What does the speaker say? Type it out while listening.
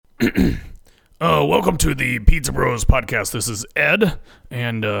Welcome to the Pizza Bros podcast. This is Ed,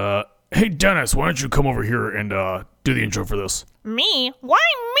 and, hey, Dennis, why don't you come over here and, do the intro for this? Me? Why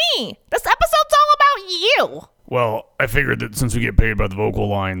me? This episode's all about you. Well, I figured that since we get paid by the vocal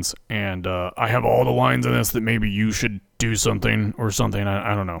lines, and, I have all the lines in this, that maybe you should do something,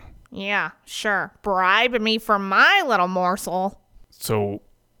 I don't know. Yeah, sure. Bribe me for my little morsel. So,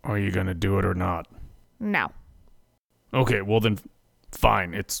 are you gonna do it or not? No. Okay, well then,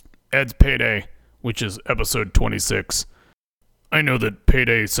 fine. It's Ed's Payday, which is episode 26. I know that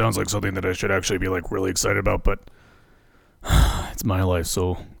Payday sounds like something that I should actually be, like, really excited about, but it's my life,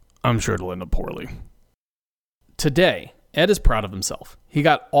 so I'm sure it'll end up poorly. Today, Ed is proud of himself. He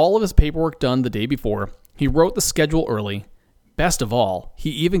got all of his paperwork done the day before. He wrote the schedule early. Best of all, he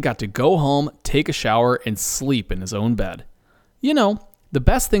even got to go home, take a shower, and sleep in his own bed. You know, the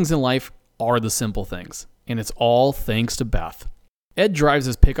best things in life are the simple things, and it's all thanks to Beth. Ed drives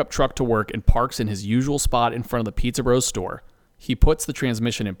his pickup truck to work and parks in his usual spot in front of the Pizza Bros store. He puts the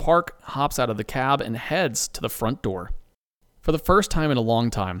transmission in park, hops out of the cab, and heads to the front door. For the first time in a long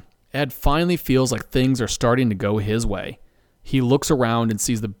time, Ed finally feels like things are starting to go his way. He looks around and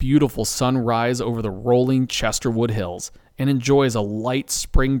sees the beautiful sun rise over the rolling Chesterwood Hills and enjoys a light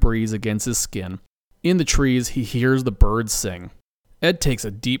spring breeze against his skin. In the trees, he hears the birds sing. Ed takes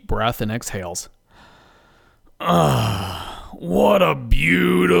a deep breath and exhales. What a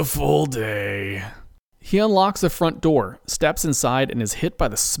beautiful day. He unlocks the front door, steps inside, and is hit by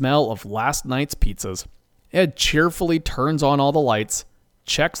the smell of last night's pizzas. Ed cheerfully turns on all the lights,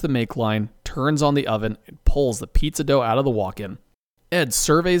 checks the make line, turns on the oven, and pulls the pizza dough out of the walk-in. Ed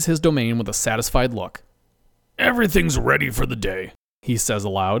surveys his domain with a satisfied look. Everything's ready for the day, He says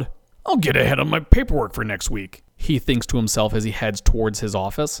aloud. I'll get ahead on my paperwork for next week, He thinks to himself as he heads towards his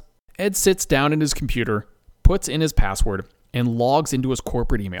office. Ed sits down at his computer, puts in his password, and logs into his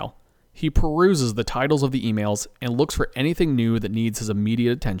corporate email. He peruses the titles of the emails and looks for anything new that needs his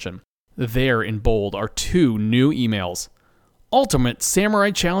immediate attention. There in bold are 2 new emails. Ultimate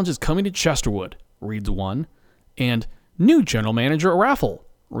Samurai Challenge is coming to Chesterwood, reads one, and New General Manager Raffle,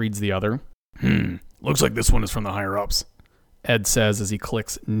 reads the other. Looks like this one is from the higher-ups, Ed says as he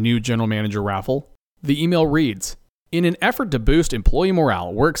clicks New General Manager Raffle. The email reads, in an effort to boost employee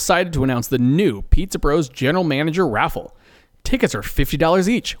morale, we're excited to announce the new Pizza Bros General Manager Raffle. Tickets are $50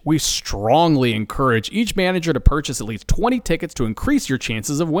 each. We strongly encourage each manager to purchase at least 20 tickets to increase your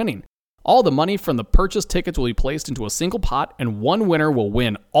chances of winning. All the money from the purchased tickets will be placed into a single pot, and one winner will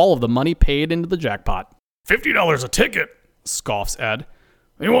win all of the money paid into the jackpot. $50 a ticket, Scoffs Ed.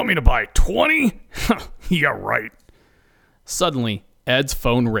 They want me to buy 20? Yeah, right. Suddenly, Ed's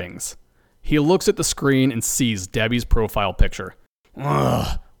phone rings. He looks at the screen and sees Debbie's profile picture.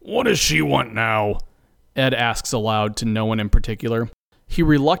 What does she want now? Ed asks aloud to no one in particular. He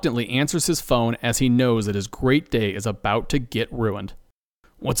reluctantly answers his phone as he knows that his great day is about to get ruined.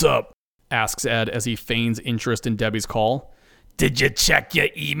 What's up? Asks Ed as he feigns interest in Debbie's call. Did you check your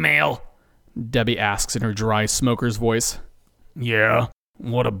email? Debbie asks in her dry smoker's voice. Yeah,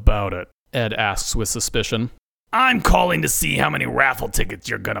 what about it? Ed asks with suspicion. I'm calling to see how many raffle tickets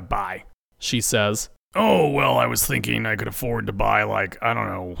you're gonna buy, she says. Oh, well, I was thinking I could afford to buy, like, I don't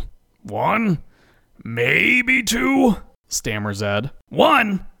know, 1? Maybe 2? Stammers Ed.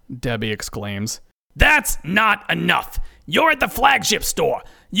 1? Debbie exclaims. That's not enough. You're at the flagship store.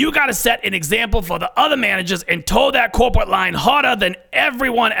 You gotta set an example for the other managers and toe that corporate line harder than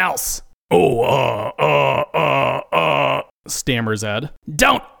everyone else. Stammers Ed.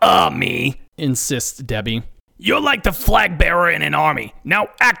 Don't me, insists Debbie. You're like the flag bearer in an army. Now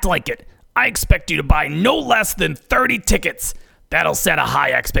act like it. I expect you to buy no less than 30 tickets. That'll set a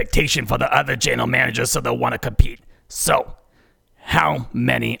high expectation for the other general managers so they'll want to compete. So, how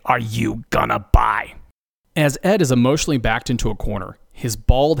many are you gonna buy? As Ed is emotionally backed into a corner, his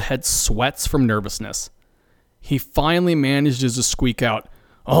bald head sweats from nervousness. He finally manages to squeak out,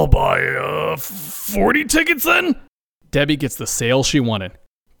 I'll buy 40 tickets then? Debbie gets the sale she wanted.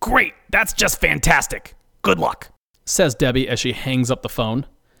 Great, that's just fantastic. Good luck, says Debbie as she hangs up the phone.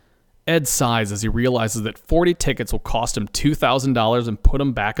 Ed sighs as he realizes that 40 tickets will cost him $2,000 and put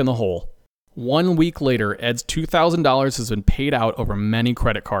him back in the hole. 1 week later, Ed's $2,000 has been paid out over many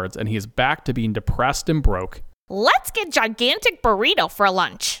credit cards, and he is back to being depressed and broke. Let's get gigantic burrito for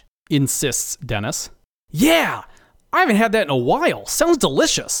lunch, insists Dennis. Yeah, I haven't had that in a while. Sounds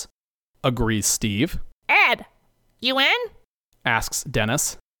delicious, agrees Steve. Ed, you in? Asks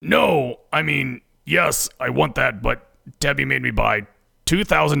Dennis. No, I mean, yes, I want that, but Debbie made me buy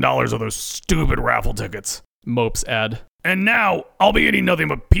 $2,000 of those stupid raffle tickets, mopes Ed. And now I'll be eating nothing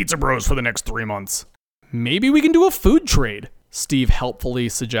but Pizza Bros for the next 3 months. Maybe we can do a food trade, Steve helpfully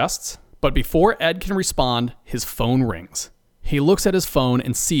suggests. But before Ed can respond, his phone rings. He looks at his phone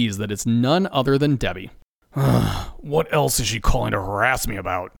and sees that it's none other than Debbie. What else is she calling to harass me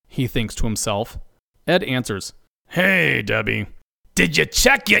about? He thinks to himself. Ed answers. Hey, Debbie. Did you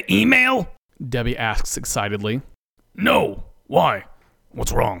check your email? Debbie asks excitedly. No. Why?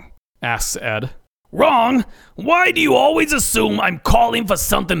 What's wrong? Asks Ed. Wrong? Why do you always assume I'm calling for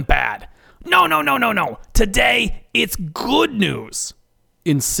something bad? No. Today, it's good news.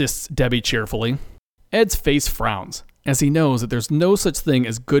 Insists Debbie cheerfully. Ed's face frowns, as he knows that there's no such thing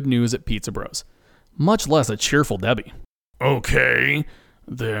as good news at Pizza Bros, much less a cheerful Debbie. Okay,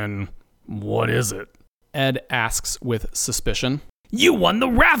 then what is it? Ed asks with suspicion. You won the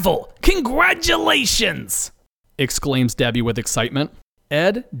raffle! Congratulations! Exclaims Debbie with excitement.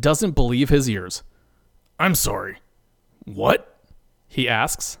 Ed doesn't believe his ears. I'm sorry. What? He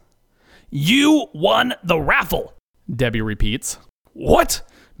asks. You won the raffle! Debbie repeats. What?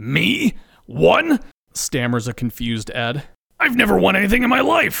 Me? Won? Stammers a confused Ed. I've never won anything in my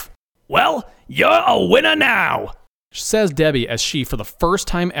life. Well, you're a winner now, says Debbie as she, for the first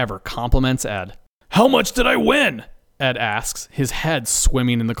time ever, compliments Ed. How much did I win? Ed asks, his head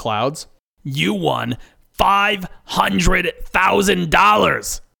swimming in the clouds. You won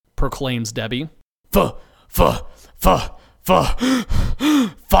 $500,000, proclaims Debbie.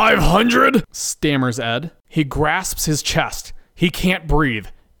 500? Stammers Ed. He grasps his chest. He can't breathe,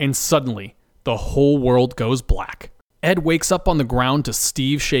 and suddenly, the whole world goes black. Ed wakes up on the ground to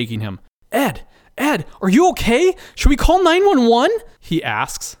Steve shaking him. Ed, are you okay? Should we call 911? He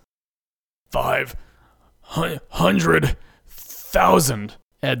asks. 500,000,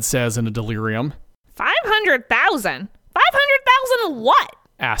 Ed says in a delirium. 500,000? 500,000 of what?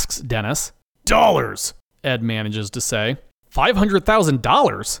 Asks Dennis. Dollars, Ed manages to say.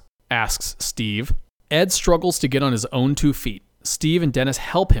 $500,000? Asks Steve. Ed struggles to get on his own 2 feet. Steve and Dennis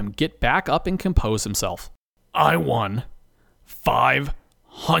help him get back up and compose himself. I won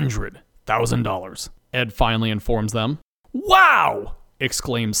 $500,000, Ed finally informs them. Wow!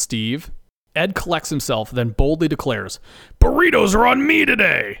 Exclaims Steve. Ed collects himself, then boldly declares, Burritos are on me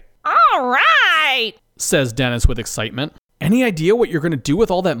today! All right! Says Dennis with excitement. Any idea what you're going to do with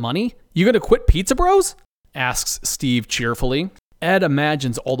all that money? You going to quit Pizza Bros? Asks Steve cheerfully. Ed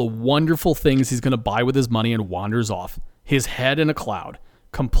imagines all the wonderful things he's going to buy with his money and wanders off, his head in a cloud,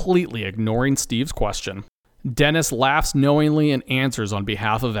 completely ignoring Steve's question. Dennis laughs knowingly and answers on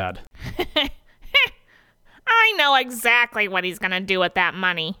behalf of Ed. I know exactly what he's gonna do with that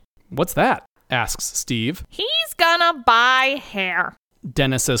money. What's that? Asks Steve. He's gonna buy hair.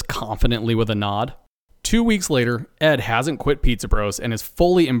 Dennis says confidently with a nod. 2 weeks later, Ed hasn't quit Pizza Bros and has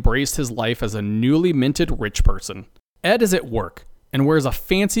fully embraced his life as a newly minted rich person. Ed is at work and wears a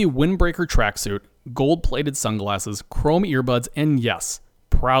fancy windbreaker tracksuit, gold-plated sunglasses, chrome earbuds, and yes,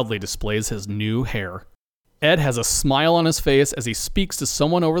 proudly displays his new hair. Ed has a smile on his face as he speaks to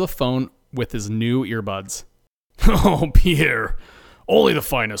someone over the phone with his new earbuds. Oh, Pierre, only the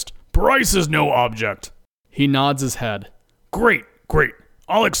finest. Price is no object. He nods his head. Great.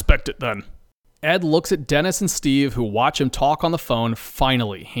 I'll expect it then. Ed looks at Dennis and Steve, who watch him talk on the phone,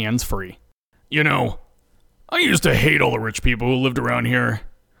 finally hands-free. You know, I used to hate all the rich people who lived around here.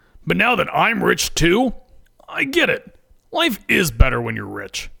 But now that I'm rich too, I get it. Life is better when you're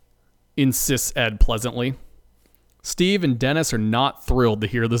rich, insists Ed pleasantly. Steve and Dennis are not thrilled to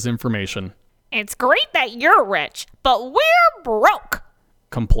hear this information. It's great that you're rich, but we're broke,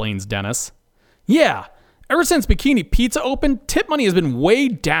 complains Dennis. Yeah, ever since Bikini Pizza opened, tip money has been way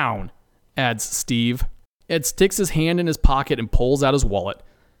down, adds Steve. Ed sticks his hand in his pocket and pulls out his wallet.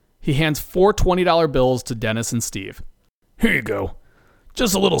 He hands 4 $20 bills to Dennis and Steve. Here you go.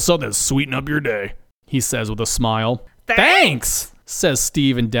 Just a little something to sweeten up your day, he says with a smile. Thanks, says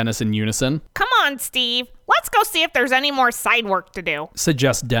Steve and Dennis in unison. Come on, Steve. Let's go see if there's any more side work to do,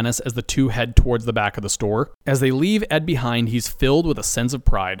 suggests Dennis as the two head towards the back of the store. As they leave Ed behind, he's filled with a sense of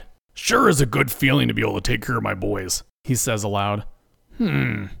pride. Sure is a good feeling to be able to take care of my boys, he says aloud.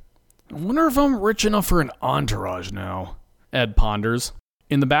 I wonder if I'm rich enough for an entourage now, Ed ponders.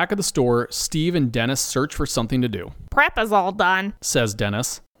 In the back of the store, Steve and Dennis search for something to do. Prep is all done, says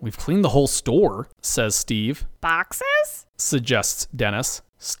Dennis. We've cleaned the whole store, says Steve. Boxes? Suggests Dennis.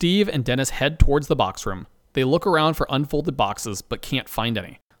 Steve and Dennis head towards the box room. They look around for unfolded boxes, but can't find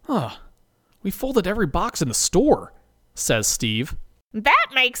any. We folded every box in the store, says Steve. That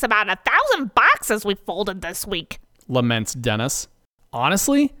makes about 1,000 boxes we folded this week, laments Dennis.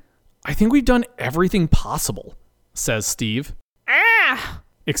 Honestly, I think we've done everything possible, says Steve.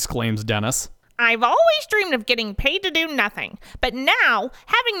 Exclaims Dennis. I've always dreamed of getting paid to do nothing, but now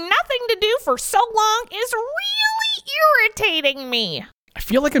having nothing to do for so long is really irritating me. I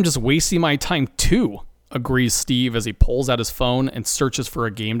feel like I'm just wasting my time too, agrees Steve as he pulls out his phone and searches for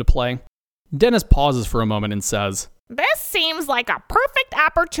a game to play. Dennis pauses for a moment and says, This seems like a perfect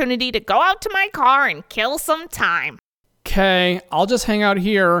opportunity to go out to my car and kill some time. "Okay, I'll just hang out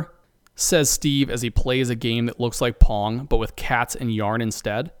here," says Steve as he plays a game that looks like Pong, but with cats and yarn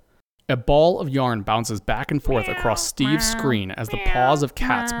instead. A ball of yarn bounces back and forth across Steve's screen as the paws of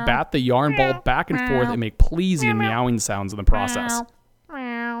cats bat the yarn ball back and forth and make pleasing meowing sounds in the process.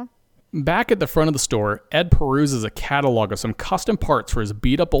 Back at the front of the store, Ed peruses a catalog of some custom parts for his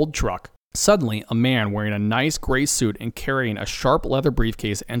beat-up old truck. Suddenly, a man wearing a nice gray suit and carrying a sharp leather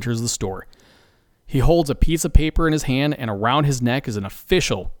briefcase enters the store. He holds a piece of paper in his hand, and around his neck is an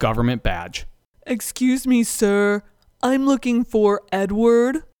official government badge. "Excuse me, sir. I'm looking for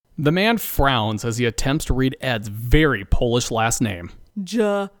Edward." The man frowns as he attempts to read Ed's very Polish last name.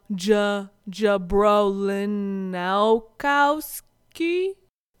 Jabrolinowkowski?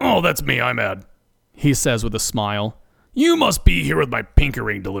 Oh, that's me, I'm Ed. He says with a smile. You must be here with my pinky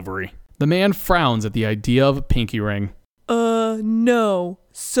ring delivery. The man frowns at the idea of a pinky ring. No.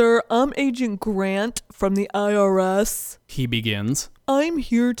 Sir, I'm Agent Grant from the IRS. He begins. I'm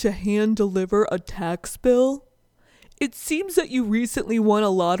here to hand deliver a tax bill. It seems that you recently won a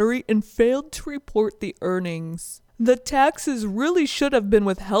lottery and failed to report the earnings. The taxes really should have been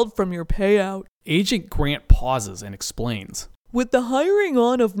withheld from your payout. Agent Grant pauses and explains. With the hiring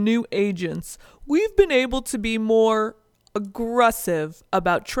on of new agents, we've been able to be more aggressive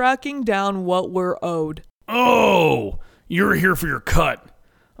about tracking down what we're owed. Oh, you're here for your cut.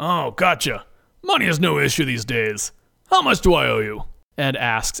 Oh, gotcha. Money is no issue these days. How much do I owe you? Ed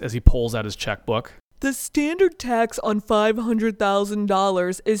asks as he pulls out his checkbook. The standard tax on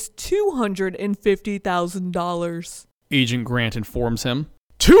 $500,000 is $250,000. Agent Grant informs him.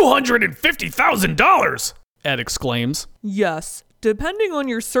 $250,000! Ed exclaims. Yes, depending on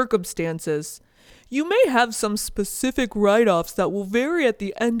your circumstances. You may have some specific write-offs that will vary at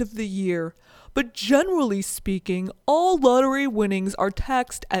the end of the year, but generally speaking, all lottery winnings are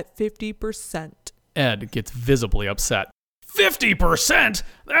taxed at 50%. Ed gets visibly upset. 50%?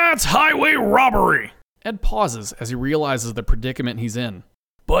 That's highway robbery! Ed pauses as he realizes the predicament he's in.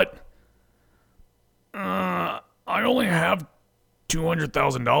 But, I only have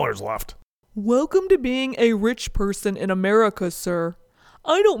 $200,000 left. Welcome to being a rich person in America, sir.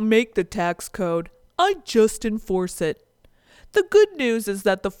 I don't make the tax code. I just enforce it. The good news is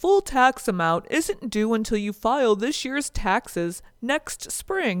that the full tax amount isn't due until you file this year's taxes next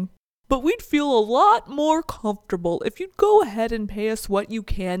spring. But we'd feel a lot more comfortable if you'd go ahead and pay us what you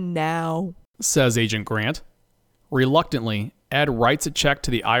can now, says Agent Grant. Reluctantly, Ed writes a check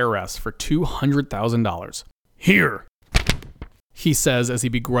to the IRS for $200,000. Here, he says as he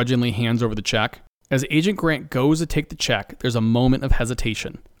begrudgingly hands over the check. As Agent Grant goes to take the check, there's a moment of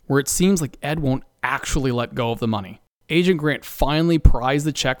hesitation, where it seems like Ed won't actually let go of the money. Agent Grant finally pries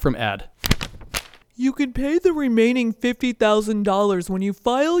the check from Ed. You can pay the remaining $50,000 when you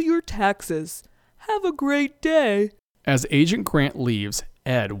file your taxes. Have a great day. As Agent Grant leaves,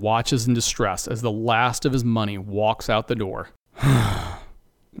 Ed watches in distress as the last of his money walks out the door.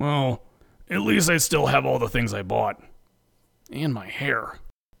 Well, at least I still have all the things I bought. And my hair.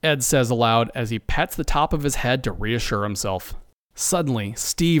 Ed says aloud as he pets the top of his head to reassure himself. Suddenly,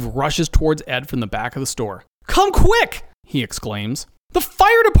 Steve rushes towards Ed from the back of the store. "Come quick!" he exclaims. "The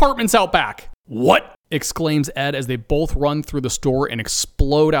fire department's out back!" What? Exclaims Ed as they both run through the store and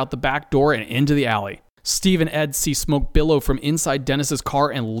explode out the back door and into the alley. Steve and Ed see smoke billow from inside Dennis's car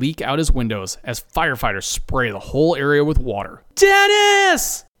and leak out his windows as firefighters spray the whole area with water.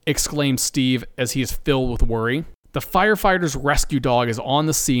 "Dennis!" exclaims Steve as he is filled with worry. The firefighters' rescue dog is on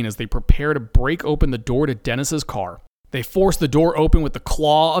the scene as they prepare to break open the door to Dennis's car. They force the door open with the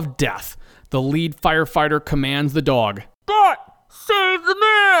claw of death. The lead firefighter commands the dog, Spot, save the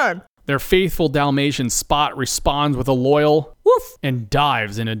man! Their faithful Dalmatian Spot responds with a loyal woof and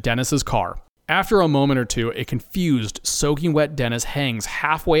dives into Dennis's car. After a moment or two, a confused, soaking wet Dennis hangs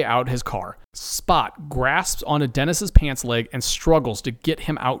halfway out his car. Spot grasps onto Dennis's pants leg and struggles to get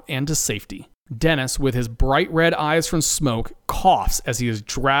him out and to safety. Dennis, with his bright red eyes from smoke, coughs as he is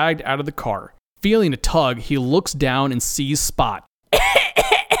dragged out of the car. Feeling a tug, he looks down and sees Spot. Why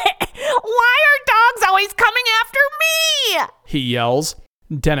are dogs always coming after me? He yells.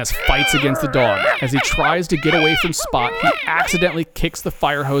 Dennis fights against the dog. As he tries to get away from Spot, he accidentally kicks the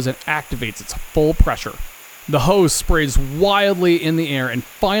fire hose and activates its full pressure. The hose sprays wildly in the air and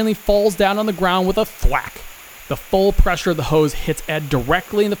finally falls down on the ground with a thwack. The full pressure of the hose hits Ed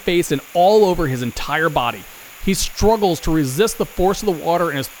directly in the face and all over his entire body. He struggles to resist the force of the water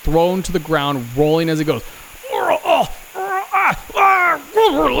and is thrown to the ground, rolling as he goes.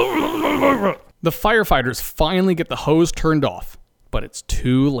 The firefighters finally get the hose turned off, but it's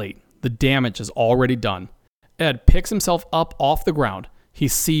too late. The damage is already done. Ed picks himself up off the ground. He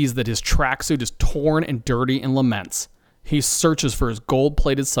sees that his tracksuit is torn and dirty and laments. He searches for his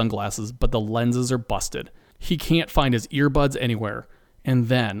gold-plated sunglasses, but the lenses are busted. He can't find his earbuds anywhere. And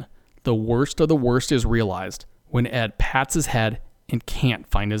then, the worst of the worst is realized when Ed pats his head and can't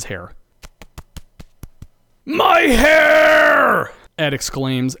find his hair. My hair! Ed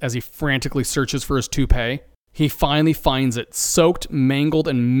exclaims as he frantically searches for his toupee. He finally finds it, soaked, mangled,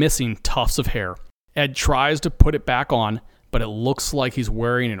 and missing tufts of hair. Ed tries to put it back on, but it looks like he's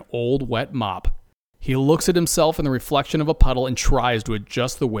wearing an old wet mop. He looks at himself in the reflection of a puddle and tries to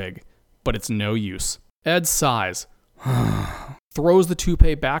adjust the wig, but it's no use. Ed sighs, throws the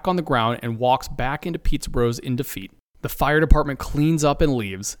toupee back on the ground, and walks back into Pizza Bros in defeat. The fire department cleans up and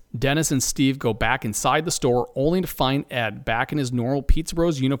leaves. Dennis and Steve go back inside the store only to find Ed back in his normal Pizza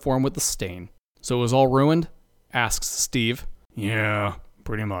Bros uniform with the stain. So it was all ruined? Asks Steve. Yeah,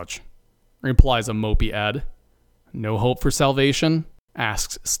 pretty much, replies a mopey Ed. No hope for salvation?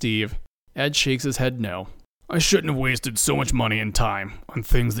 Asks Steve. Ed shakes his head no. I shouldn't have wasted so much money and time on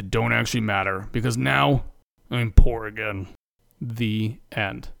things that don't actually matter, because now I'm poor again. The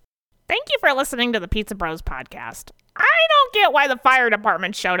end. Thank you for listening to the Pizza Bros podcast. I don't get why the fire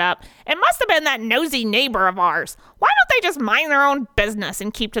department showed up. It must have been that nosy neighbor of ours. Why don't they just mind their own business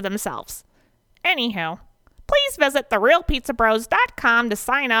and keep to themselves? Anywho, please visit therealpizzabros.com to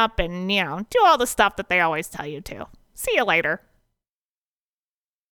sign up and, do all the stuff that they always tell you to. See you later.